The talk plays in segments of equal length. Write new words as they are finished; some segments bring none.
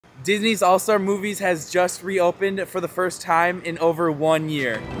Disney's All-Star Movies has just reopened for the first time in over 1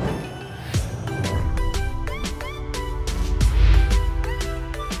 year.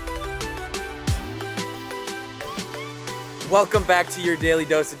 Welcome back to your daily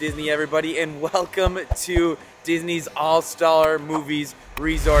dose of Disney, everybody, and welcome to Disney's All-Star Movies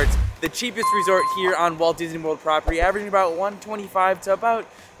Resort, the cheapest resort here on Walt Disney World property, averaging about $125 to about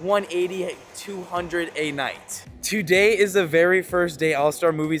 $180, $200 a night. Today is the very first day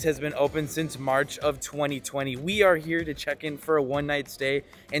All-Star Movies has been open since March of 2020. We are here to check in for a one-night stay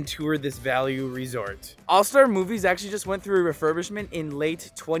and tour this value resort. All-Star Movies actually just went through a refurbishment in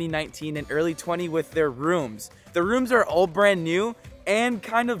late 2019 and early 20 with their rooms. The rooms are all brand new and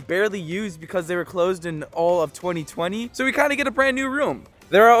kind of barely used because they were closed in all of 2020. So we kind of get a brand new room.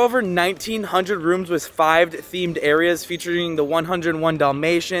 There are over 1,900 rooms with 5 themed areas featuring the 101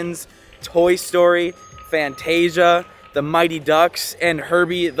 Dalmatians, Toy Story, Fantasia, the Mighty Ducks, and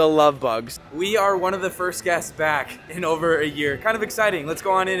Herbie the Love Bugs. We are one of the first guests back in over a year. Kind of exciting. Let's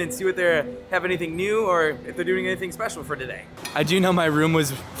go on in and see what they have anything new or if they're doing anything special for today. I do know my room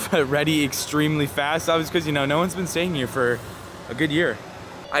was ready extremely fast. That was because, you know, no one's been staying here for a good year.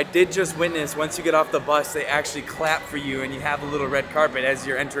 I did just witness, once you get off the bus, they actually clap for you and you have a little red carpet as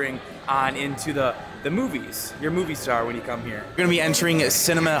you're entering on into the movies. You're a movie star when you come here. We're gonna be entering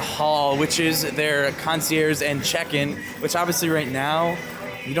Cinema Hall, which is their concierge and check-in, which obviously right now,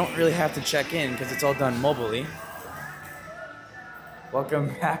 you don't really have to check in because it's all done mobilely.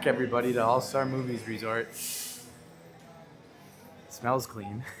 Welcome back, everybody, to All-Star Movies Resort. Smells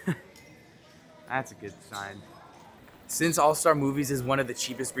clean. That's a good sign. Since All-Star Movies is one of the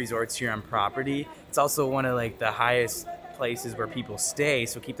cheapest resorts here on property, it's also one of like the highest places where people stay,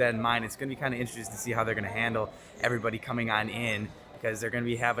 so keep that in mind. It's gonna be kind of interesting to see how they're gonna handle everybody coming on in because they're gonna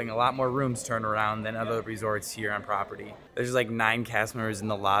be having a lot more rooms turned around than other resorts here on property. There's like 9 cast members in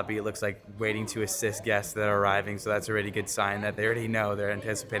the lobby, it looks like, waiting to assist guests that are arriving, so that's a really good sign that they already know they're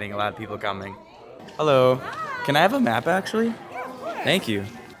anticipating a lot of people coming. Hello. Hi. Can I have a map actually? Thank you.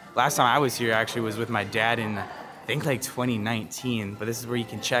 Last time I was here actually was with my dad in I think like 2019, but this is where you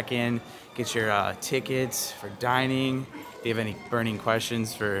can check in, get your tickets for dining. If you have any burning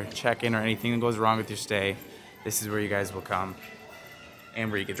questions for check-in or anything that goes wrong with your stay, this is where you guys will come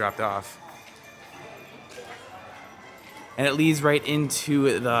and where you get dropped off. And it leads right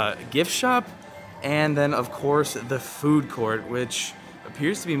into the gift shop and then of course the food court, which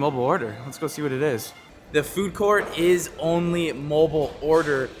appears to be mobile order. Let's go see what it is. The food court is only mobile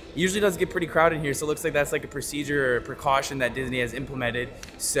order. Usually does get pretty crowded here, so it looks like that's like a procedure or precaution that Disney has implemented,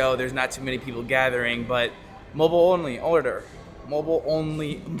 so there's not too many people gathering, but mobile only order. Mobile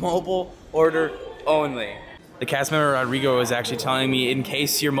order only. The cast member Rodrigo is actually telling me in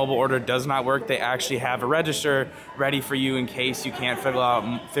case your mobile order does not work, they actually have a register ready for you in case you can't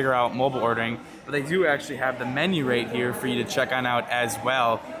figure out mobile ordering. But they do actually have the menu right here for you to check on out as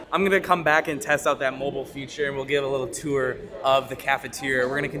well. I'm gonna come back and test out that mobile feature and we'll give a little tour of the cafeteria.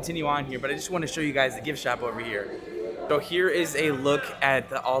 We're gonna continue on here, but I just wanna show you guys the gift shop over here. So here is a look at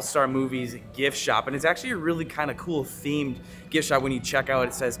the All-Star Movies gift shop, and it's actually a really kind of cool themed gift shop. When you check out,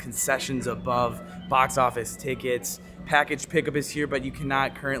 it says concessions above, box office tickets, package pickup is here, but you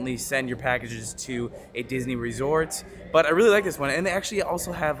cannot currently send your packages to a Disney resort. But I really like this one, and they actually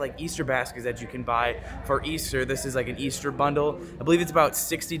also have like Easter baskets that you can buy for Easter. This is like an Easter bundle. I believe it's about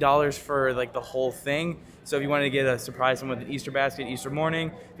 $60 for like the whole thing. So if you wanted to get a surprise with an Easter basket Easter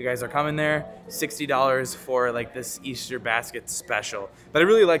morning, if you guys are coming there, $60 for like this Easter basket special. But I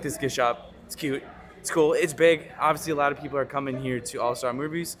really like this gift shop. It's cute. It's cool. It's big. Obviously, a lot of people are coming here to All-Star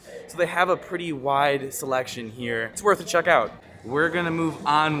Movies, so they have a pretty wide selection here. It's worth a check out. We're gonna move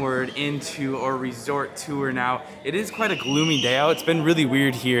onward into our resort tour now. It is quite a gloomy day out. It's been really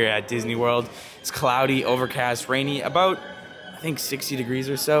weird here at Disney World. It's cloudy, overcast, rainy, about I think 60 degrees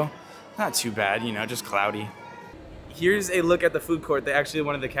or so. Not too bad, you know, just cloudy. Here's a look at the food court. They actually,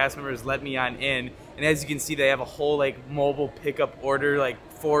 one of the cast members let me on in, and as you can see, they have a whole like mobile pickup order, like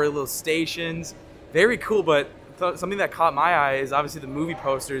 4 little stations. Very cool, but something that caught my eye is obviously the movie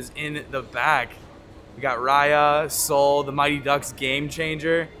posters in the back. We got Raya, Soul, the Mighty Ducks Game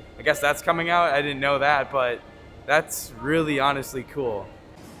Changer. I guess that's coming out. I didn't know that, but that's really honestly cool.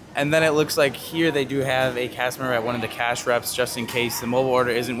 And then it looks like here they do have a cast member at one of the cash reps just in case the mobile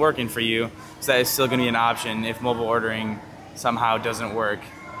order isn't working for you. So that is still gonna be an option if mobile ordering somehow doesn't work.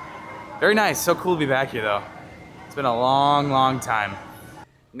 Very nice, so cool to be back here though. It's been a long, long time.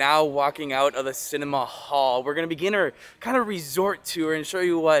 Now walking out of the cinema hall, we're gonna begin our kind of resort tour and show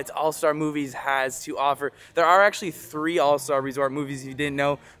you what All-Star Movies has to offer. There are actually 3 All-Star Resort movies if you didn't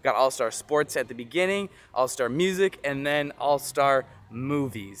know. We've got All-Star Sports at the beginning, All-Star Music, and then All-Star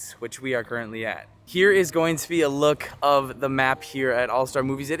Movies, which we are currently at. Here is going to be a look of the map here at All-Star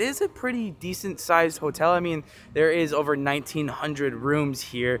Movies. It is a pretty decent sized hotel. I mean, there is over 1,900 rooms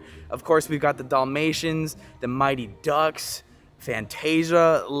here. Of course, we've got the Dalmatians, the Mighty Ducks,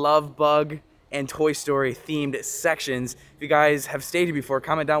 Fantasia, Love Bug, and Toy Story themed sections. If you guys have stayed here before,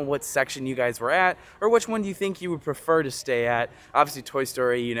 comment down what section you guys were at, or which one do you think you would prefer to stay at. Obviously, Toy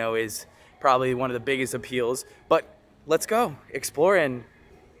Story, you know, is probably one of the biggest appeals, but let's go explore and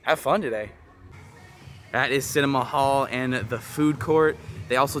have fun today. That is Cinema Hall and the food court.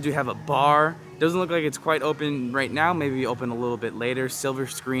 They also do have a bar. Doesn't look like it's quite open right now, maybe open a little bit later. Silver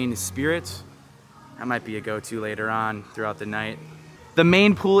Screen Spirits. That might be a go-to later on throughout the night. The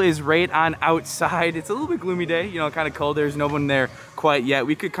main pool is right on outside. It's a little bit gloomy day, you know, kind of cold. There's no one there quite yet.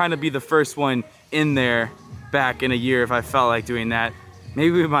 We could kind of be the first one in there back in a year if I felt like doing that.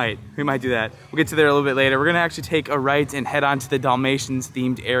 Maybe we might do that. We'll get to there a little bit later. We're gonna actually take a right and head on to the Dalmatians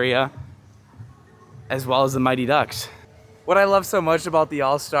themed area, as well as the Mighty Ducks. What I love so much about the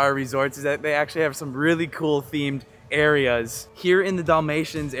All-Star Resorts is that they actually have some really cool themed areas. Here in the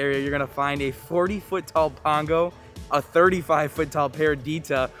Dalmatians area, you're gonna find a 40-foot tall Pongo, a 35-foot tall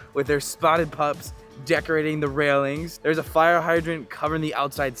Paradita with their spotted pups decorating the railings. There's a fire hydrant covering the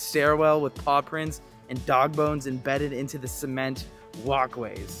outside stairwell with paw prints and dog bones embedded into the cement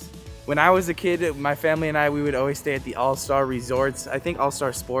walkways. When I was a kid, my family and I, we would always stay at the All-Star Resorts. I think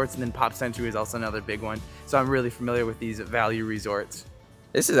All-Star Sports and then Pop Century is also another big one. So I'm really familiar with these value resorts.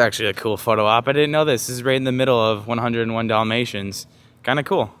 This is actually a cool photo op. I didn't know this. This is right in the middle of 101 Dalmatians. Kind of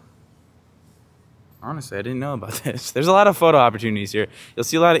cool. Honestly, I didn't know about this. There's a lot of photo opportunities here. You'll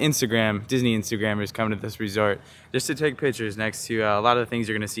see a lot of Disney Instagrammers coming to this resort just to take pictures next to a lot of the things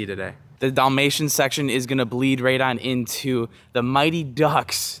you're gonna see today. The Dalmatian section is gonna bleed right on into the Mighty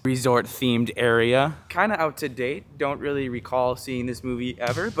Ducks resort themed area. Kind of out to date. Don't really recall seeing this movie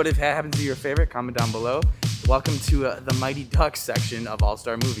ever, but if it happens to be your favorite, comment down below. Welcome to the Mighty Ducks section of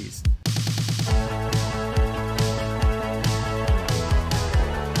All-Star Movies.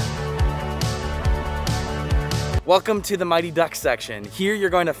 Welcome to the Mighty Ducks section. Here you're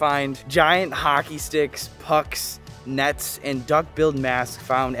going to find giant hockey sticks, pucks, nets, and duck-billed masks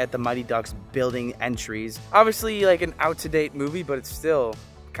found at the Mighty Ducks building entries. Obviously like an out-to-date movie, but it's still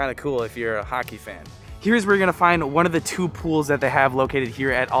kind of cool if you're a hockey fan. Here's where you're gonna find one of the two pools that they have located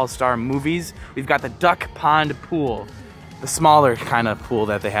here at All-Star Movies. We've got the Duck Pond Pool, the smaller kind of pool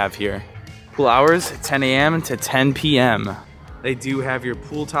that they have here. Pool hours, 10 a.m. to 10 p.m. They do have your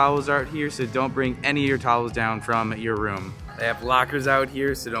pool towels out here, so don't bring any of your towels down from your room. They have lockers out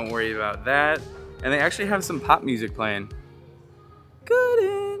here, so don't worry about that. And they actually have some pop music playing. Good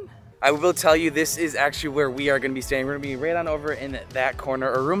in. I will tell you, this is actually where we are gonna be staying. We're gonna be right on over in that corner.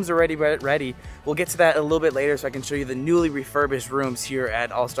 Our rooms are already ready. We'll get to that a little bit later so I can show you the newly refurbished rooms here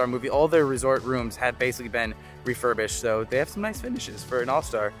at All-Star Movie. All their resort rooms have basically been refurbished, so they have some nice finishes for an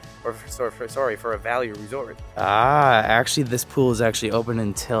All-Star, or for a value resort. Actually this pool is actually open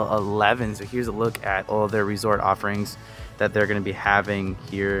until 11, so here's a look at all their resort offerings that they're gonna be having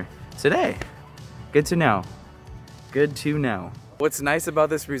here today. Good to know. Good to know. What's nice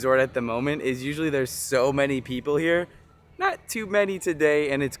about this resort at the moment is usually there's so many people here. Not too many today,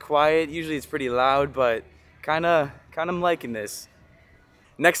 and it's quiet. Usually it's pretty loud, but kinda liking this.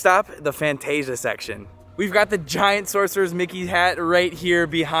 Next stop, the Fantasia section. We've got the giant Sorcerer's Mickey hat right here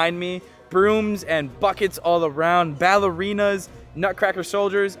behind me. Brooms and buckets all around. Ballerinas, Nutcracker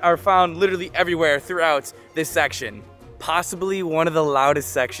soldiers are found literally everywhere throughout this section. Possibly one of the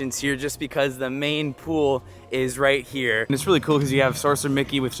loudest sections here just because the main pool is right here. And it's really cool because you have Sorcerer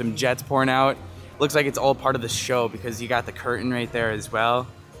Mickey with some jets pouring out. Looks like it's all part of the show because you got the curtain right there as well.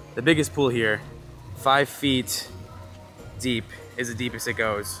 The biggest pool here, 5 feet deep, is the deepest it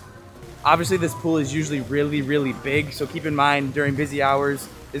goes. Obviously this pool is usually really big, so keep in mind during busy hours,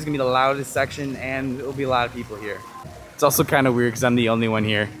 this is gonna be the loudest section and there'll be a lot of people here. It's also kind of weird because I'm the only one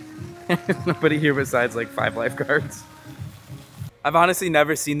here. There's nobody here besides like 5 lifeguards. I've honestly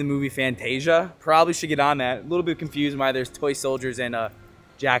never seen the movie Fantasia. Probably should get on that. A little bit confused why there's toy soldiers and a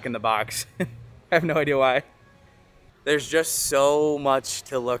Jack in the Box. I have no idea why. There's just so much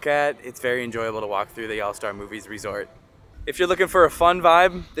to look at. It's very enjoyable to walk through the All-Star Movies Resort. If you're looking for a fun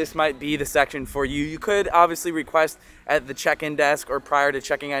vibe, this might be the section for you. You could obviously request at the check-in desk or prior to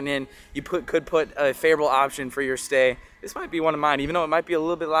checking on in. You could put a favorable option for your stay. This might be one of mine, even though it might be a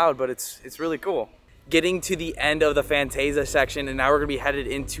little bit loud, but it's really cool. Getting to the end of the Fantasia section, and now we're gonna be headed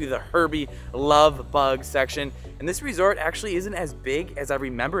into the Herbie Love Bug section. And this resort actually isn't as big as I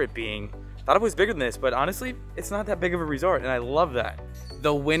remember it being. Thought it was bigger than this, but honestly, it's not that big of a resort, and I love that.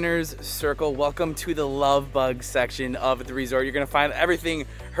 the winner's circle. Welcome to the love bug section of the resort. You're gonna find everything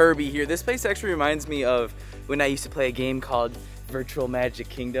Herbie here. This place actually reminds me of when I used to play a game called Virtual Magic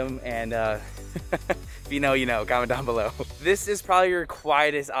Kingdom, and if you know, you know, comment down below. This is probably your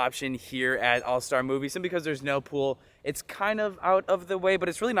quietest option here at All-Star Movies, simply because there's no pool. It's kind of out of the way, but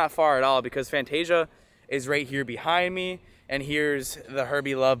it's really not far at all because Fantasia is right here behind me, and here's the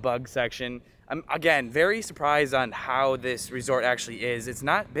Herbie Love Bug section. I'm, again, very surprised on how this resort actually is. It's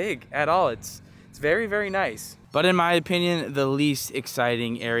not big at all. It's very, very nice. But in my opinion, the least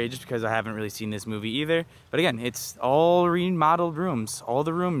exciting area, just because I haven't really seen this movie either. But again, it's all remodeled rooms. All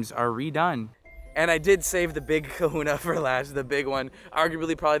the rooms are redone. And I did save the big kahuna for last, the big one.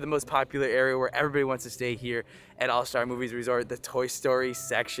 Arguably probably the most popular area where everybody wants to stay here at All-Star Movies Resort, the Toy Story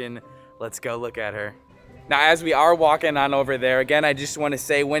section. Let's go look at her. Now, as we are walking on over there, again, I just want to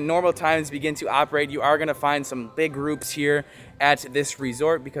say when normal times begin to operate, you are going to find some big groups here at this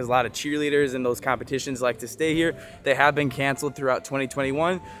resort because a lot of cheerleaders and those competitions like to stay here. They have been canceled throughout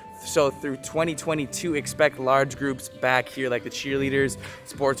 2021. So through 2022, expect large groups back here like the cheerleaders,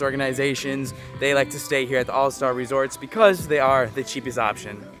 sports organizations. They like to stay here at the All-Star Resorts because they are the cheapest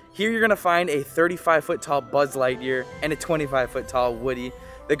option. Here you're going to find a 35-foot tall Buzz Lightyear and a 25-foot tall Woody.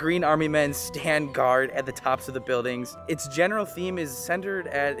 The Green Army Men stand guard at the tops of the buildings. Its general theme is centered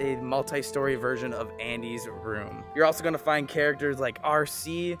at a multi-story version of Andy's room. You're also going to find characters like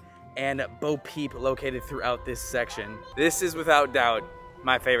RC and Bo Peep located throughout this section. This is without doubt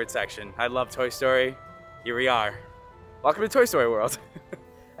my favorite section. I love Toy Story. Here we are. Welcome to Toy Story World.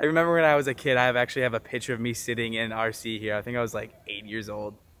 I remember when I was a kid, I actually have a picture of me sitting in RC here. I think I was like 8 years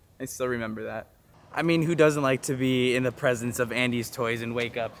old. I still remember that. I mean, who doesn't like to be in the presence of Andy's toys and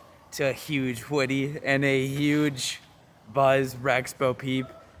wake up to a huge Woody and a huge Buzz, Rex, Bo Peep,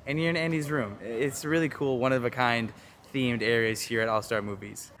 and you're in Andy's room. It's really cool, one-of-a-kind themed areas here at All-Star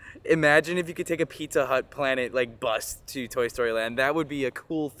Movies. Imagine if you could take a Pizza Hut Planet like bus to Toy Story Land. That would be a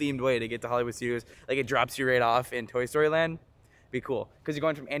cool themed way to get to Hollywood Studios. Like it drops you right off in Toy Story Land. Be cool. Because you're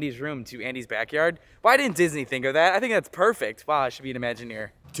going from Andy's room to Andy's backyard. Why didn't Disney think of that? I think that's perfect. Wow, I should be an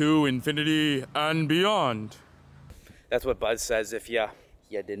Imagineer. To infinity and beyond. That's what Buzz says if you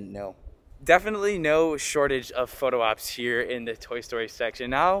didn't know. Definitely no shortage of photo ops here in the Toy Story section.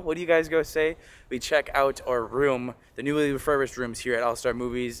 Now, what do you guys go say? We check out our room, the newly refurbished rooms here at All-Star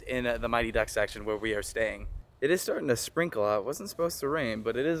Movies in the Mighty Duck section where we are staying. It is starting to sprinkle out. It wasn't supposed to rain,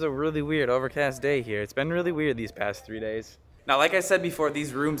 but it is a really weird overcast day here. It's been really weird these past 3 days. Now, like I said before,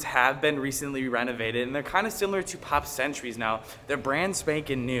 these rooms have been recently renovated, and they're kind of similar to Pop Centuries now. They're brand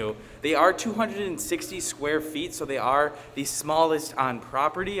spanking new. They are 260 square feet, so they are the smallest on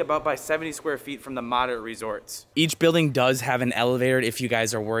property, about by 70 square feet from the moderate resorts. Each building does have an elevator if you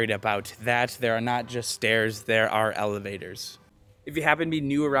guys are worried about that. There are not just stairs, there are elevators. If you happen to be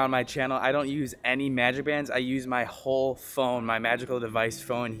new around my channel, I don't use any magic bands. I use my whole phone, my magical device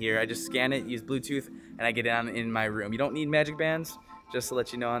phone here. I just scan it, use Bluetooth, and I get it on in my room. You don't need magic bands, just to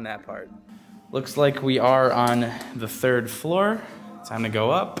let you know on that part. Looks like we are on the 3rd floor. Time to go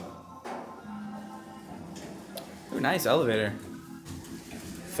up. Ooh, nice elevator.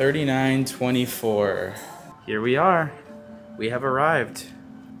 3924. Here we are. We have arrived.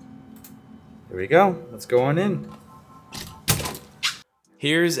 Here we go. Let's go on in.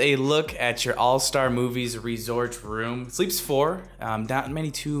 Here's a look at your All-Star Movies resort room. Sleeps 4. Not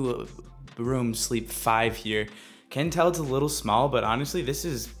many 2 rooms sleep 5 here. Can tell it's a little small, but honestly, this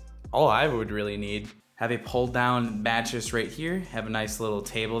is all I would really need. Have a pull-down mattress right here. Have a nice little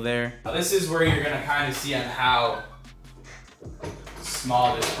table there. Now, this is where you're gonna kind of see on how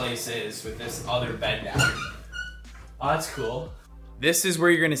small this place is with this other bed down. Oh, that's cool. This is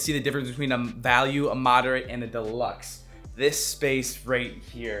where you're gonna see the difference between a value, a moderate, and a deluxe. This space right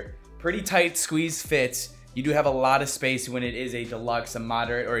here, pretty tight squeeze fits. You do have a lot of space when it is a deluxe, a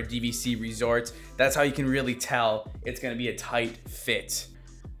moderate, or a DVC resort. That's how you can really tell it's gonna be a tight fit.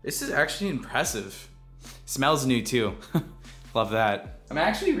 This is actually impressive. Smells new too. Love that. I'm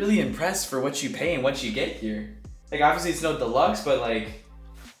actually really impressed for what you pay and what you get here. Like obviously it's no deluxe, but like,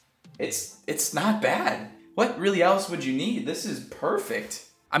 it's not bad. What really else would you need? This is perfect.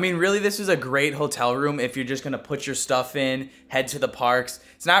 I mean, really, this is a great hotel room if you're just gonna put your stuff in, head to the parks.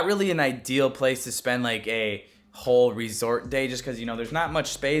 It's not really an ideal place to spend like a whole resort day just because, you know, there's not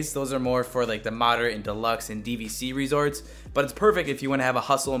much space. Those are more for like the moderate and deluxe and DVC resorts. But it's perfect if you wanna have a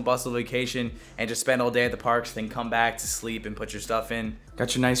hustle and bustle vacation and just spend all day at the parks, then come back to sleep and put your stuff in.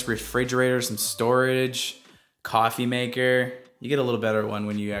 Got your nice refrigerator, some storage, coffee maker. You get a little better one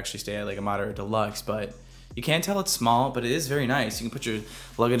when you actually stay at like a moderate deluxe, but you can't tell it's small, but it is very nice. You can put your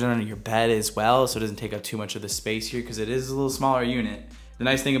luggage under your bed as well, so it doesn't take up too much of the space here because it is a little smaller unit. The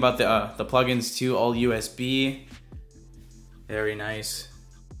nice thing about the plugins too, all USB. Very nice.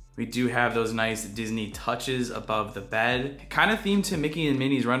 We do have those nice Disney touches above the bed. Kind of themed to Mickey and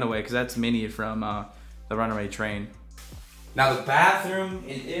Minnie's Runaway, because that's Minnie from the Runaway Train. Now the bathroom,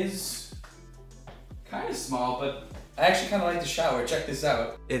 it is kind of small, but I actually kind of like the shower. Check this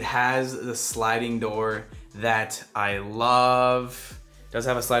out. It has the sliding door that I love. It does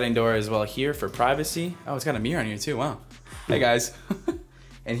have a sliding door as well here for privacy. Oh, it's got a mirror on here too, wow. Hey guys.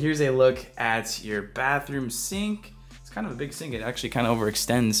 And here's a look at your bathroom sink. It's kind of a big sink. It actually kind of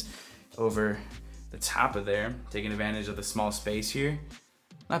overextends over the top of there, taking advantage of the small space here.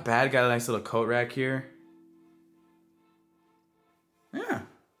 Not bad, got a nice little coat rack here. Yeah,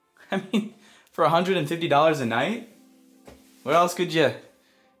 I mean, for $150 a night, what else could you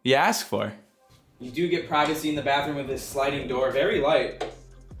ask for? You do get privacy in the bathroom with this sliding door, very light.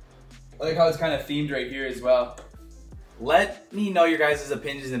 I like how it's kind of themed right here as well. Let me know your guys'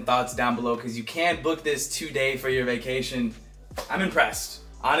 opinions and thoughts down below, because you can book this 2-day for your vacation. I'm impressed,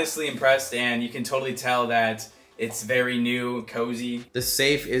 honestly impressed, and you can totally tell that it's very new, cozy. The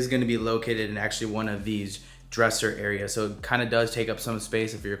safe is going to be located in actually one of these dresser areas, so it kind of does take up some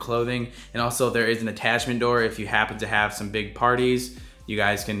space for your clothing. And also there is an attachment door if you happen to have some big parties. You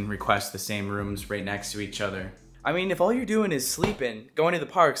guys can request the same rooms right next to each other. I mean, if all you're doing is sleeping, going to the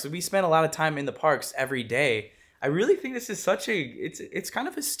parks, we spend a lot of time in the parks every day. I really think this is such a, it's kind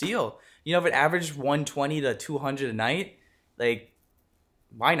of a steal. You know, if it averaged 120 to 200 a night, like,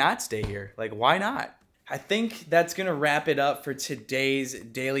 why not stay here? Like, why not? I think that's gonna wrap it up for today's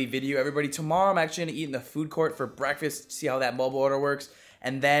daily video, everybody. Tomorrow I'm actually gonna eat in the food court for breakfast, see how that mobile order works.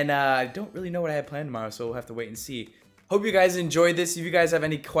 And then I don't really know what I have planned tomorrow, so we'll have to wait and see. Hope you guys enjoyed this. If you guys have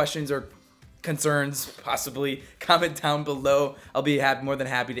any questions or concerns, possibly, comment down below. I'll be more than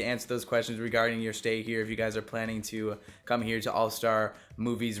happy to answer those questions regarding your stay here if you guys are planning to come here to All-Star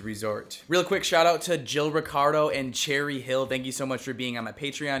Movies Resort. Real quick shout out to Jill Ricardo and Cherry Hill. Thank you so much for being on my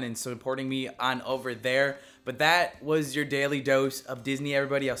Patreon and supporting me on over there. But that was your daily dose of Disney,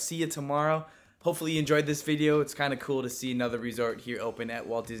 everybody. I'll see you tomorrow. Hopefully you enjoyed this video. It's kind of cool to see another resort here open at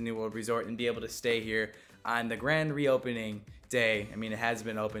Walt Disney World Resort and be able to stay here on the grand reopening day. I mean, it has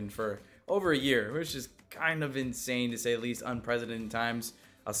been open for over a year, which is kind of insane to say the least, unprecedented times.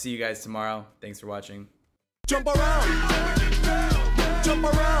 I'll see you guys tomorrow. Thanks for watching. Jump around, jump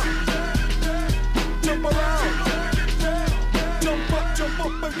around, jump around, jump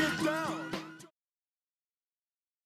up and get down.